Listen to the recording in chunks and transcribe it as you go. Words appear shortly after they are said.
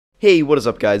Hey, what is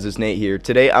up guys, it's Nate here.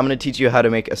 Today I'm going to teach you how to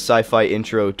make a sci-fi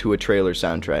intro to a trailer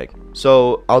soundtrack.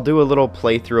 So I'll do a little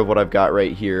playthrough of what I've got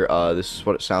right here. This is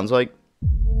what it sounds like.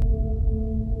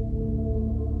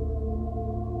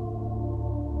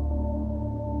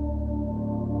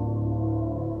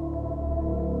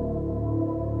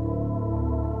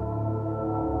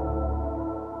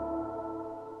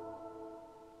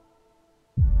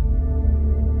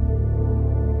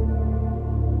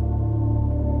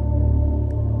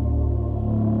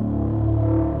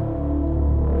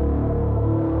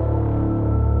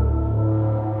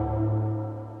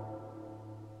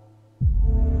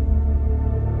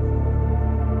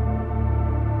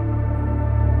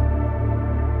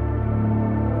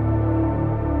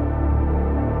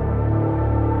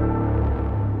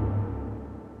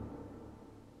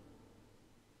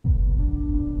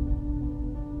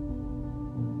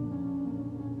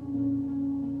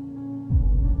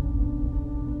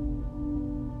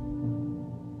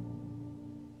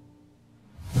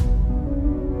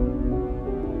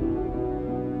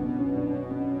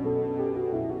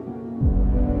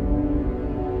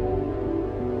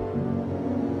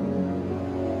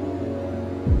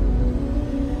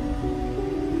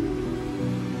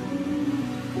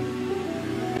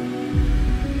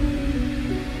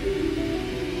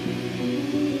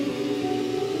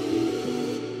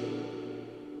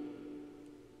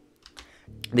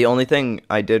 The only thing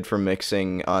I did for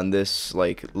mixing on this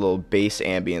like little bass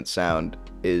ambient sound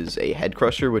is a head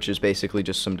crusher, which is basically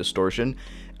just some distortion.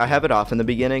 I have it off in the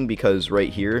beginning because right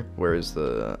here, where is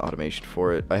the automation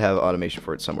for it? I have automation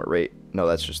for it somewhere, right? No,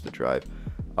 that's just the drive.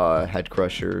 Head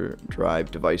crusher,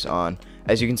 drive, device on.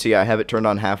 As you can see, I have it turned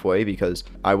on halfway because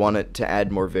I want it to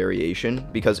add more variation,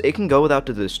 because it can go without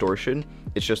the distortion.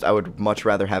 It's just I would much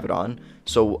rather have it on.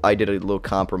 So I did a little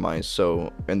compromise.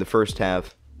 So in the first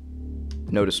half,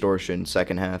 no distortion.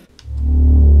 Second half,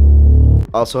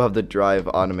 also have the drive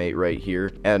automate right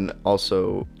here, and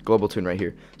also global tune right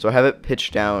here. So I have it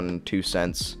pitched down 2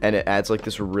 cents, and it adds like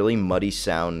this really muddy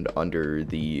sound under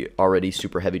the already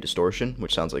super heavy distortion,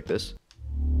 which sounds like this.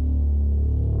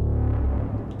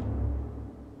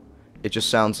 It just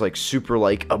sounds like super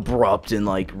like abrupt and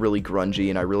like really grungy,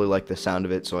 and I really like the sound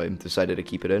of it, so I decided to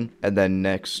keep it in. And then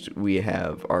next we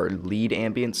have our lead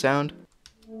ambient sound.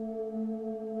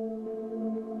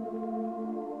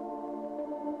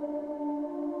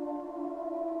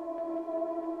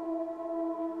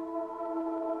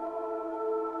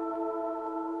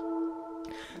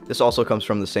 This also comes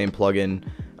from the same plugin,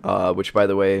 which by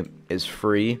the way is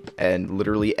free, and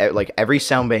literally like every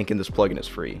sound bank in this plugin is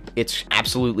free. It's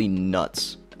absolutely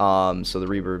nuts. So the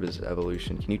reverb is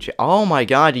evolution. Can you oh my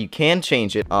god, you can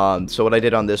change it. So what I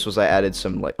did on this was I added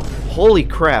some like, holy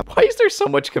crap, why is there so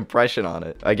much compression on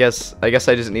it? I guess I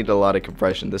just needed a lot of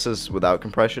compression. This is without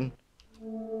compression.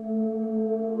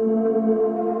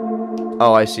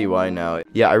 Oh, I see why now.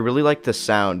 Yeah, I really like the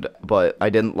sound, but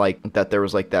I didn't like that there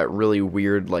was like that really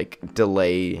weird like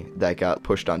delay that got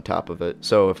pushed on top of it.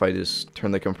 So if I just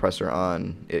turn the compressor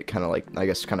on, it kind of like, I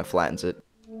guess, kind of flattens it.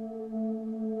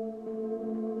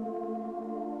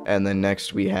 And then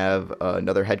next we have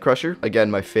another head crusher.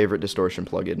 Again, my favorite distortion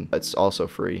plugin. It's also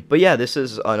free. But yeah, this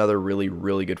is another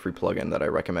really good free plugin that I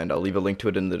recommend. I'll leave a link to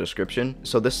it in the description.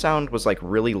 So this sound was like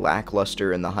really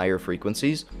lackluster in the higher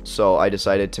frequencies, so I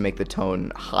decided to make the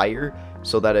tone higher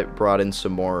so that it brought in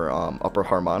some more upper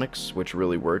harmonics, which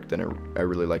really worked, and I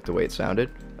really liked the way it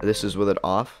sounded. This is with it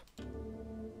off.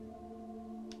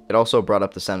 It also brought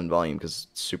up the sound and volume because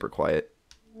it's super quiet.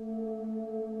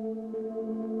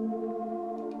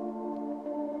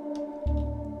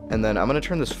 And then I'm going to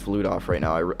turn this flute off right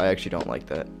now. I actually don't like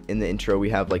that. In the intro, we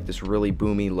have like this really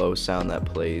boomy low sound that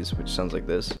plays, which sounds like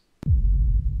this.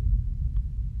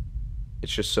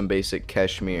 It's just some basic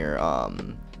Kashmir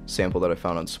sample that I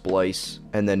found on Splice.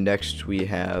 And then next we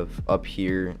have up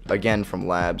here, again from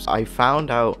Labs. I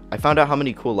found out how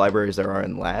many cool libraries there are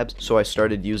in Labs, so I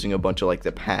started using a bunch of like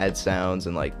the pad sounds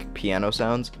and like piano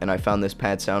sounds, and I found this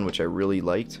pad sound which I really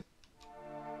liked.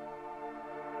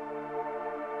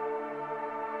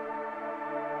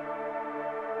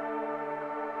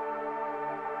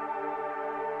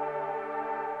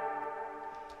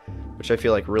 Which I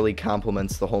feel like really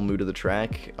complements the whole mood of the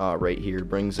track. Right here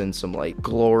brings in some like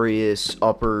glorious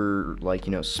upper, like,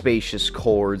 you know, spacious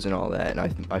chords and all that,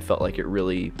 and I felt like it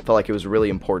was really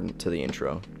important to the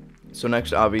intro. So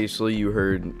next, obviously, you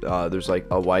heard there's like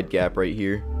a wide gap right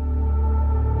here.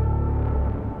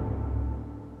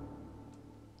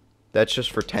 That's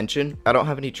just for tension. I don't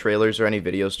have any trailers or any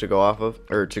videos to go off of,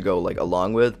 or to go like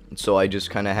along with, so I just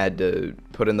kind of had to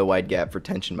put in the wide gap for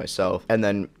tension myself. And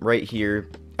then right here,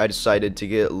 I decided to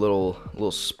get a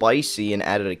little spicy and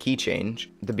added a key change.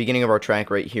 The beginning of our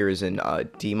track right here is in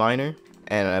D minor,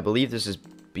 and I believe this is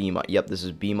Yep, this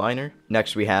is B minor.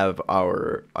 Next we have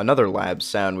our another lab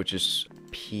sound, which is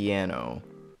piano.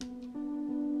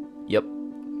 Yep.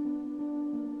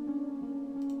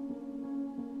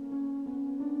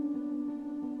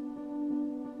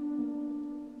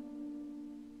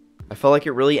 I felt like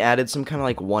it really added some kind of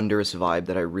like wondrous vibe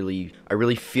that I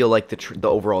really feel like the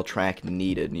overall track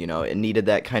needed. You know, it needed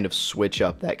that kind of switch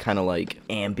up, that kind of like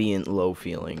ambient low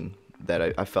feeling that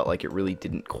I felt like it really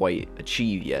didn't quite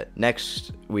achieve yet.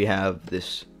 Next, we have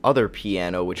this other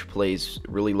piano which plays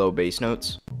really low bass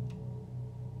notes.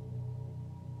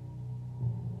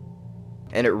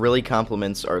 And it really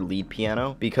complements our lead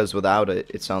piano, because without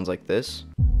it, it sounds like this.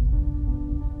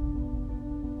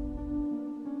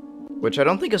 Which I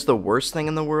don't think is the worst thing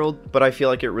in the world, but I feel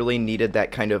like it really needed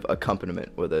that kind of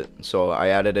accompaniment with it. So I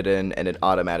added it in, and it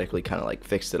automatically kind of like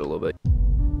fixed it a little bit.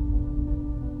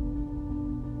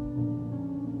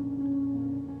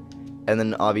 And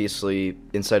then obviously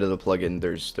inside of the plugin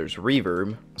there's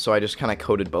reverb, so I just kind of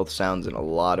coated both sounds in a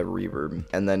lot of reverb.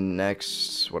 And then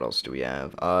next, what else do we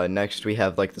have? Next we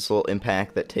have like this little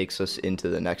impact that takes us into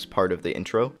the next part of the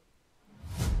intro.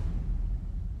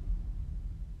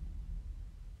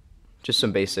 Just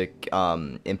some basic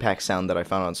impact sound that I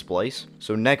found on Splice.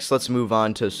 So next, let's move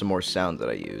on to some more sound that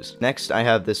I use. Next, I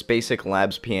have this basic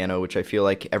Labs piano, which I feel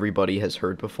like everybody has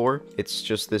heard before. It's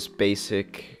just this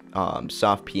basic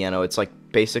soft piano. It's like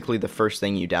basically the first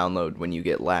thing you download when you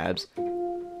get Labs.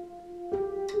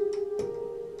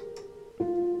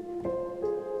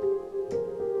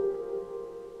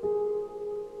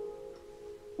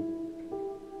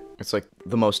 It's like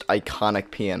the most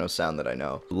iconic piano sound that I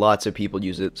know. Lots of people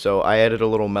use it, so I added a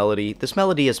little melody. This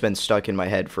melody has been stuck in my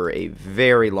head for a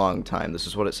very long time. This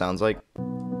is what it sounds like.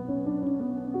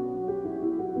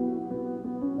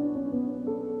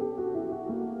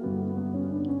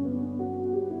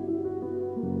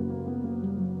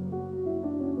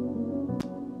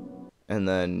 And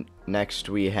then next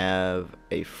we have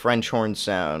a French horn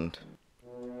sound.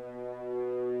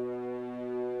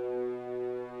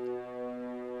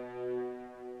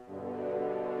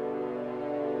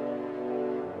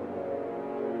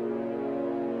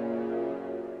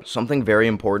 Something very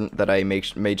important that I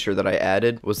made sure that I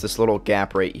added was this little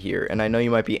gap right here. And I know you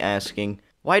might be asking,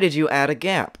 why did you add a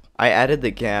gap? I added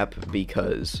the gap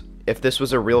because if this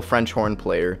was a real French horn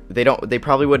player, they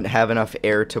probably wouldn't have enough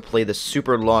air to play this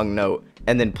super long note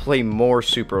and then play more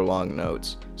super long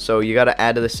notes. So you gotta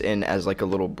add this in as like a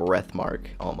little breath mark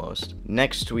almost.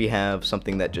 Next we have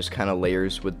something that just kind of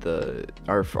layers with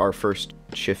our first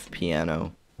shift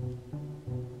piano.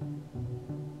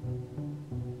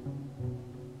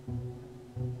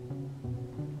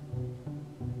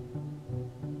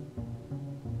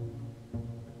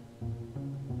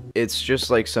 It's just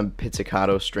like some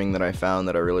pizzicato string that I found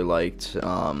that I really liked.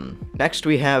 Next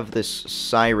we have this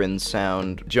siren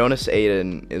sound. Jonas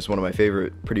Aiden is one of my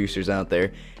favorite producers out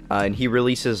there, and he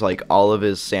releases like all of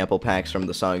his sample packs from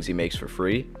the songs he makes for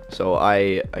free. So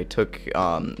I took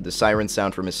the siren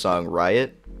sound from his song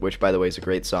Riot, which by the way is a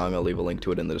great song. I'll leave a link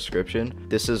to it in the description.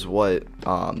 This is what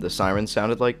the siren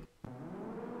sounded like.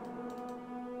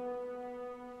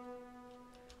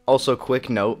 Also, quick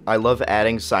note, I love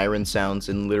adding siren sounds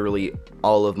in literally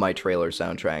all of my trailer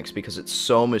soundtracks because it's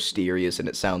so mysterious and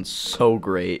it sounds so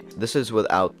great. This is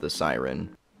without the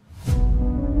siren.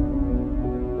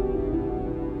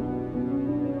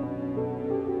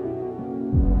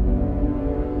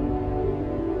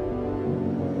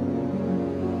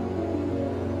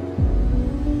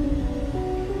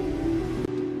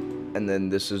 And then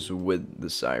this is with the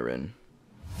siren.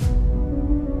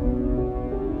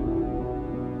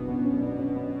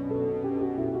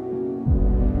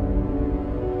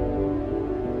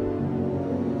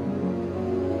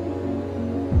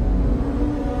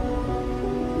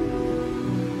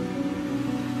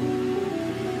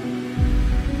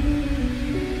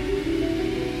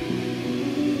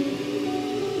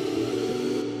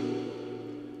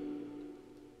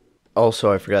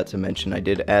 Also, I forgot to mention, I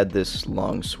did add this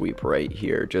long sweep right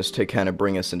here, just to kind of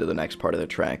bring us into the next part of the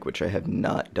track, which I have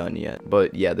not done yet.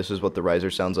 But yeah, this is what the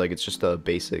riser sounds like. It's just a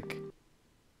basic...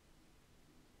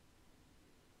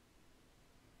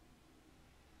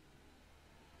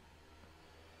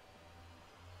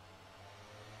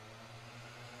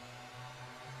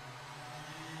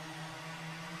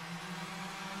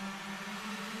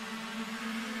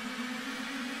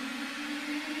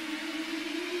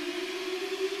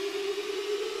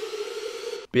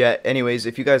 But yeah, anyways,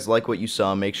 if you guys like what you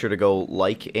saw, make sure to go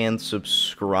like and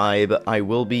subscribe. I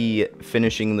will be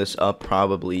finishing this up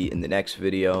probably in the next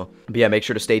video. But yeah, make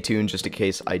sure to stay tuned just in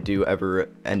case I do ever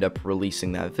end up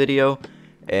releasing that video.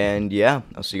 And yeah,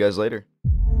 I'll see you guys later.